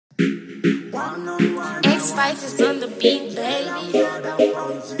X5 is on the beat, baby.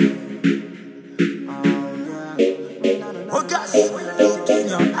 Oh gosh, look in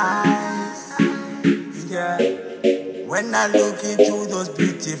your eyes, yeah. When I look into those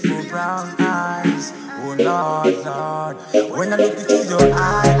beautiful brown eyes, oh Lord, Lord. When I look into your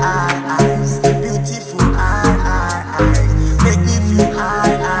eyes, beautiful eyes, make me feel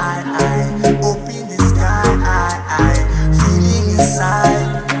high, open the sky, feeling inside.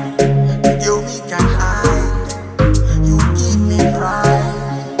 You me can hide, you give me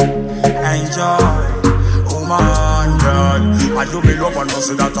pride, enjoy. Man, girl, and you me love and know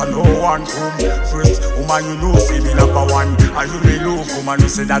say that I no one come first. Woman, you know say me number one. And you me love, woman, you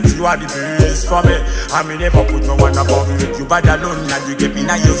say that you are the best for me. I me never put no one above you. You bad alone and you get me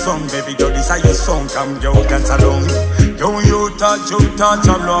now your song, baby girl. This is your song, come girl, dance along. Yo, you touch,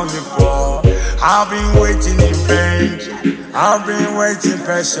 I'm longing for. I've been waiting in vain. I've been waiting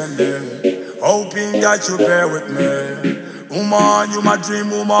patiently, hoping that you bear with me. Woman, you my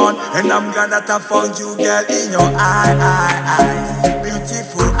dream woman, and I'm glad that I found you, girl, in your eyes,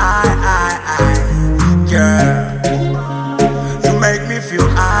 beautiful eyes, girl. You make me feel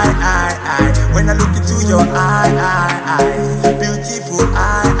high, when I look into your eyes, beautiful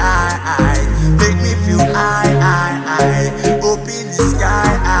eyes, make me feel high, open the sky,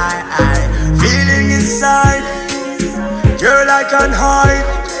 feeling inside, girl, I can't hide.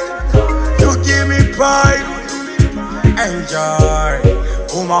 You give me pride. Enjoy,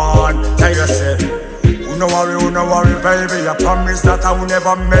 woman, tell yourself, who no worry, baby. I promise that I will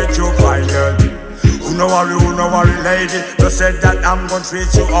never make you cry, girl. Who no worry, lady. You said that I'm gonna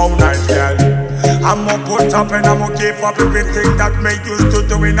treat you all night, girl. I'm gonna put up and I'm gonna give up everything that made you to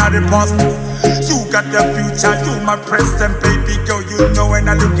do in the past. You got the future, you my present, baby girl. You know when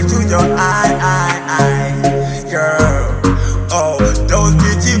I look into your eyes, girl. Oh, those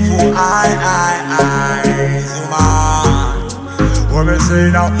beautiful eyes, woman. When me say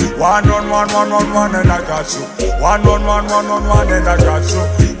now, one on one, and I got you. One on one, and I got you.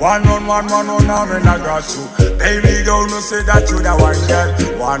 One on one, and I got you. Baby girl, no say that you the one, girl.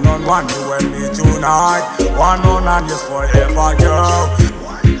 One on one, you and me tonight. One on one, just forever, girl.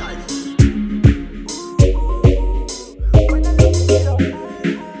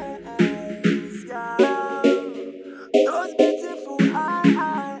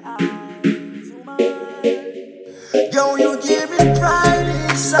 Yo, you give me pride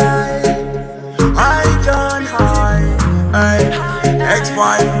inside. I can't hide. X5,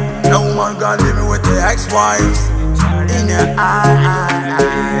 no one gonna leave me with the ex-wives in your eyes.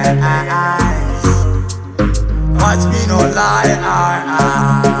 Watch me no lie.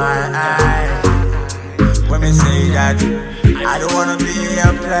 When me say that I don't wanna be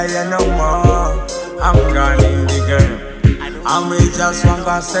a player no more, I'm gonna leave the girl. I may just want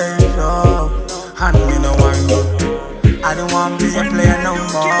to say no. And me no one go. I don't want to be a player no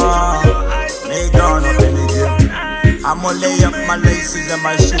more. Lay down up in the game. I'ma lay up my laces and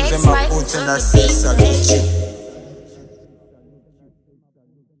my shoes and my boots and I say,